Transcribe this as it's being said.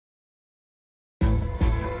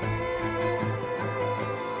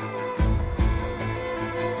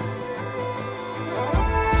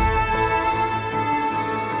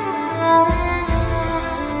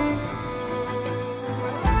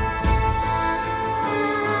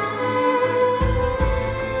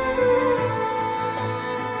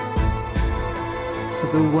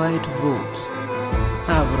The White Vault.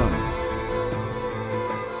 Avrum.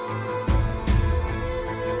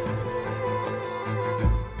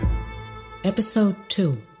 Episode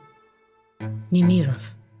 2.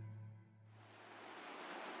 Nemirov.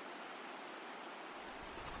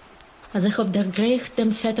 Als ich auf der Griech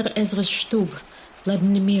dem Vetter Ezras Stub, bleib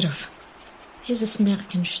Nemirov. Ist es mir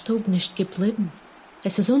kein Stub nicht geblieben?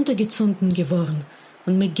 Es ist untergezunden geworden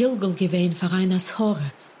und mit Gilgul gewehen für eines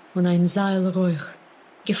Hore und ein Seil ruhig.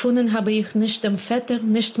 Gefunden habe ich nicht dem Vetter,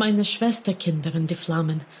 nicht meine Schwesterkinder in die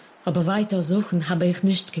Flammen, aber weiter suchen habe ich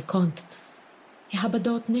nicht gekonnt. Ich habe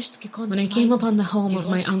dort nicht gekonnt. When I came upon the home of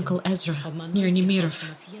my uncle Ezra, near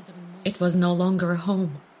Nemirov, it was no longer a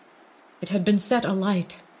home. It had been set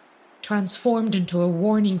alight, transformed into a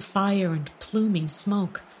warning fire and pluming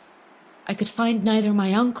smoke. I could find neither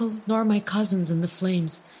my uncle nor my cousins in the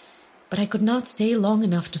flames, but I could not stay long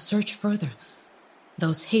enough to search further.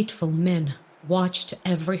 Those hateful men watched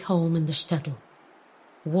every home in the shtetl.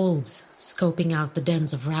 Wolves scoping out the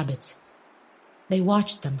dens of rabbits. They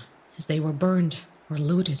watched them as they were burned or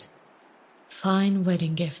looted. Fine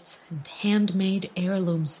wedding gifts and handmade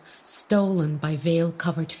heirlooms stolen by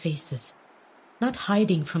veil-covered faces, not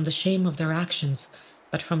hiding from the shame of their actions,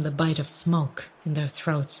 but from the bite of smoke in their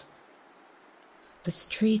throats. The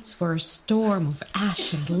streets were a storm of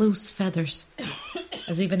ash and loose feathers,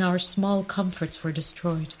 as even our small comforts were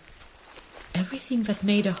destroyed. Everything that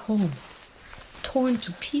made a home, torn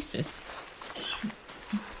to pieces.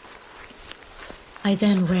 I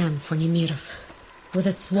then ran for Nemirov. With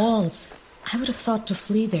its walls, I would have thought to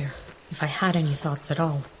flee there, if I had any thoughts at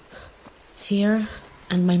all. Fear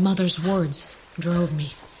and my mother's words drove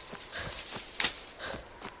me.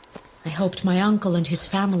 I hoped my uncle and his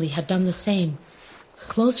family had done the same.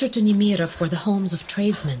 Closer to Nemirov were the homes of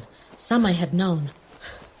tradesmen, some I had known.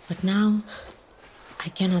 But now, I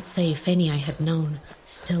cannot say if any I had known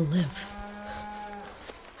still live.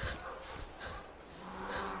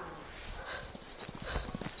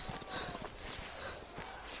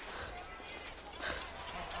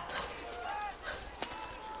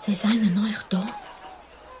 Sie seien noch da?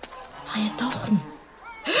 Haie Tochen.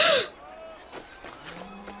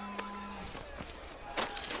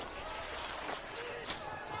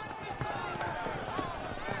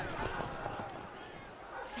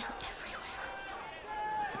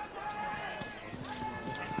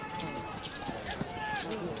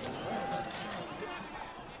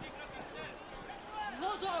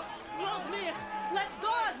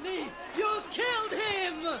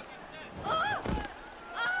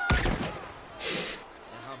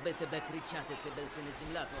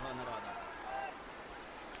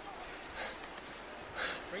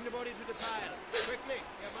 Bring the body to the pile. Quickly,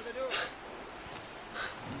 get on the door.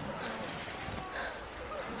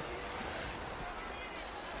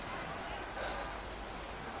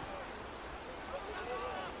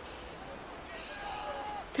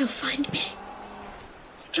 They'll find me.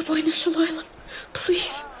 Rabbeinu Shalom,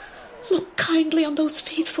 please, look kindly on those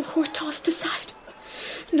faithful who are tossed aside.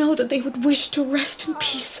 Know that they would wish to rest in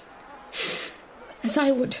peace, as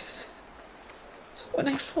I would when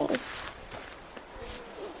I fall.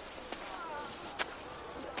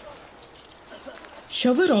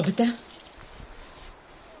 Shavurovite.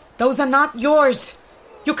 Those are not yours.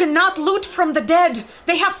 You cannot loot from the dead.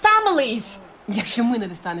 They have families. Якщо ми не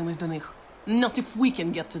дістанемось до них, not if we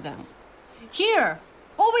can get to them. Here,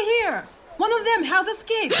 over here. One of them has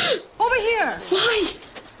escaped. Over here. Why?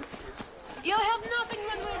 You'll have nothing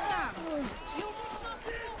when we're done. You will not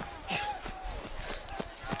know.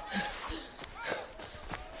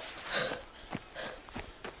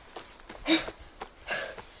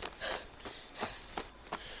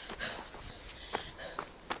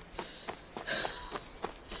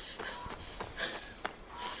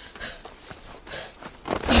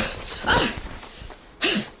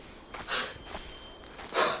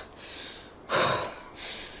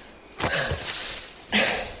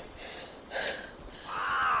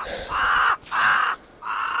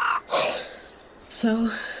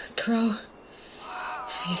 So, Crow,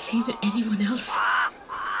 have you seen anyone else?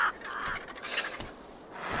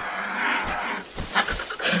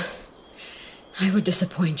 I would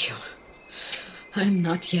disappoint you. I'm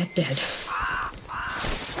not yet dead.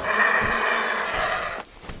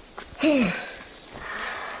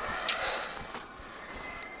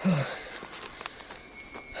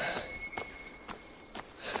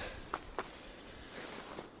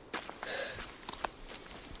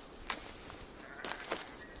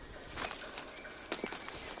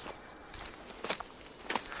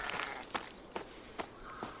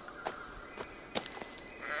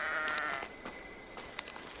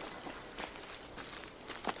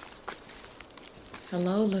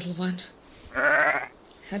 Hello, little one.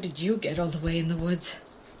 How did you get all the way in the woods?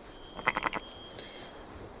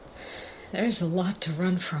 There's a lot to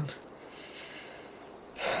run from.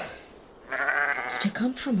 Did you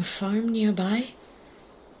come from a farm nearby?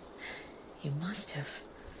 You must have.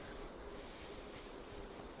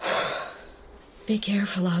 Be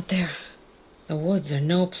careful out there. The woods are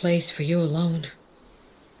no place for you alone.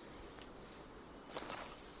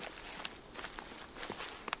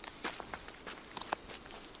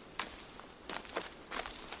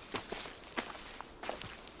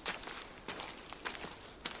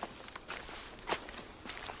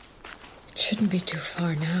 It shouldn't be too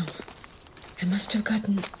far now. I must have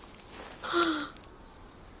gotten...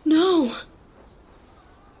 No!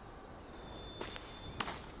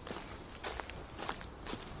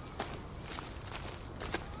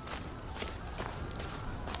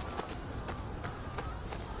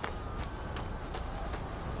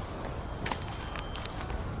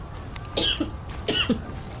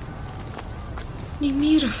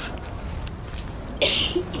 Nemirov.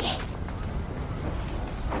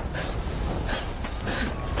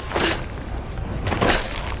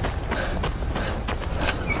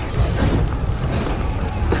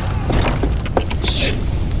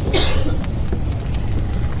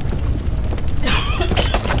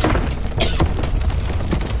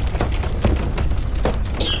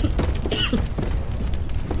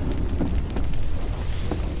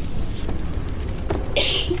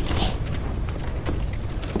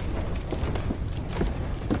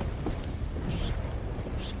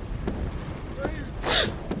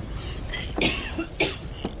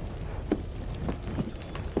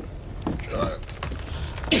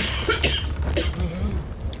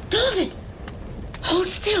 David! Hold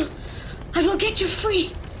still. I will get you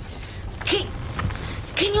free.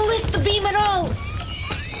 Can you lift the beam at all?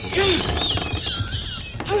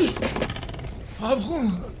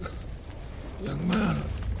 Avrum, young man.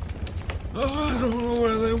 Oh, I don't know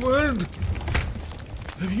where they went.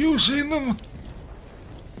 Have you seen them?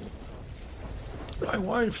 My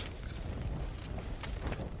wife.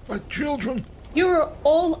 My children. You are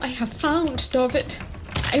all I have found, David.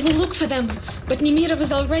 I will look for them, but Nemirov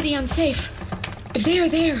is already unsafe. If they are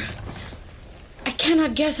there, I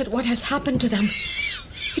cannot guess at what has happened to them.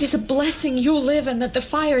 It is a blessing you live and that the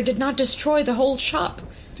fire did not destroy the whole shop.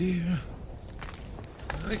 Dear,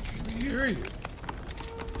 I can hear you.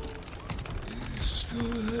 He's still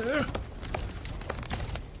there.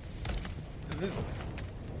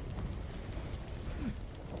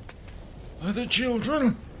 Are the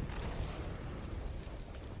children?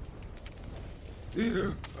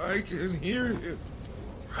 Dear, I can hear you.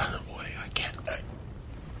 Run away.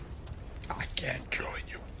 I can't join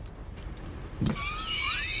you.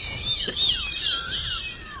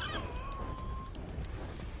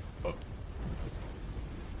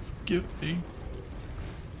 Forgive me.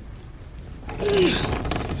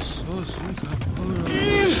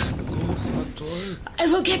 I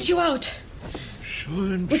will get you out.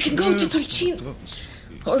 We can go to Tulchin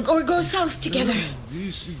or go south together.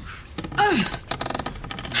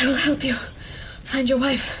 I will help you find your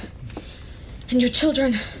wife and your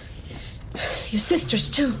children, your sisters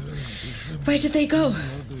too. Where did they go?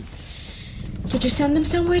 Did you send them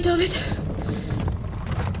somewhere, David?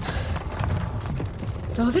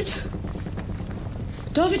 David?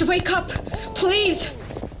 David, wake up, please!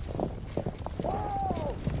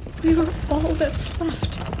 We were all that's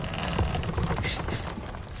left.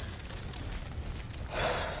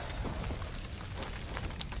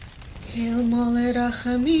 El mole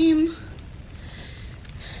rachamim,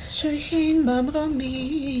 shoichin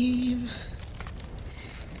bamramim.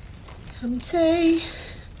 Hamtzei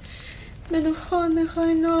menuchon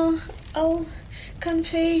echoino al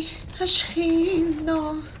kanfei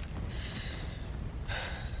hashchino.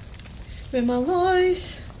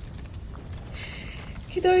 V'malois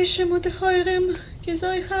kidoishim utechoirim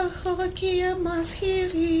kizoicha chorakia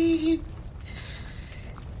mashirim.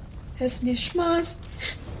 Es nishmas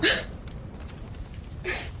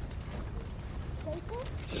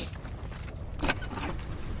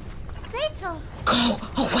Go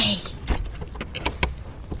away!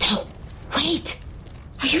 No, wait!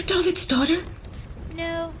 Are you David's daughter?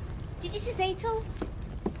 No. Did you see Zaitel?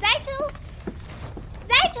 Zaitel?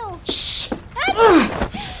 Zaitel! Shh!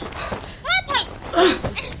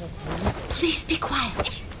 Please be quiet.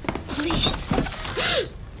 Please.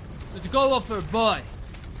 Let's go off her boy.